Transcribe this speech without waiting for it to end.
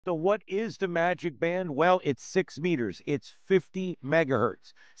So what is the magic band? Well, it's 6 meters. It's 50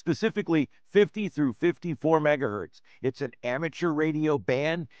 megahertz, specifically 50 through 54 megahertz. It's an amateur radio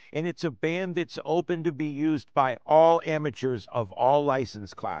band, and it's a band that's open to be used by all amateurs of all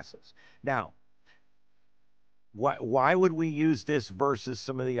license classes. Now, why would we use this versus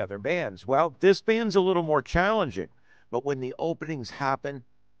some of the other bands? Well, this band's a little more challenging, but when the openings happen,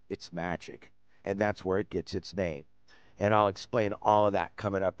 it's magic, and that's where it gets its name. And I'll explain all of that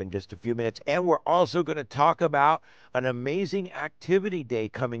coming up in just a few minutes. And we're also going to talk about an amazing activity day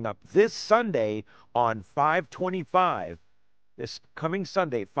coming up this Sunday on 525. This coming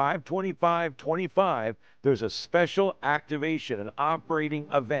Sunday, 525 there's a special activation, an operating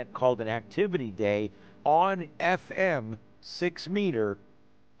event called an activity day on FM 6 meter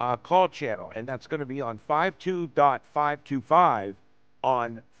call channel. And that's going to be on 52.525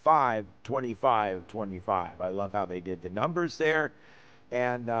 on 52525. I love how they did the numbers there.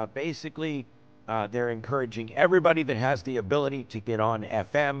 And basically, they're encouraging everybody that has the ability to get on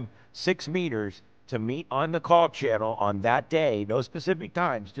FM 6 meters to meet on the call channel on that day, no specific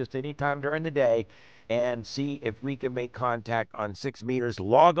times, just any time during the day, and see if we can make contact on 6 meters.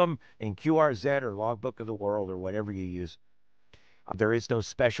 Log them in QRZ or Logbook of the World or whatever you use. There is no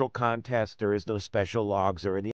special contest. There is no special logs or any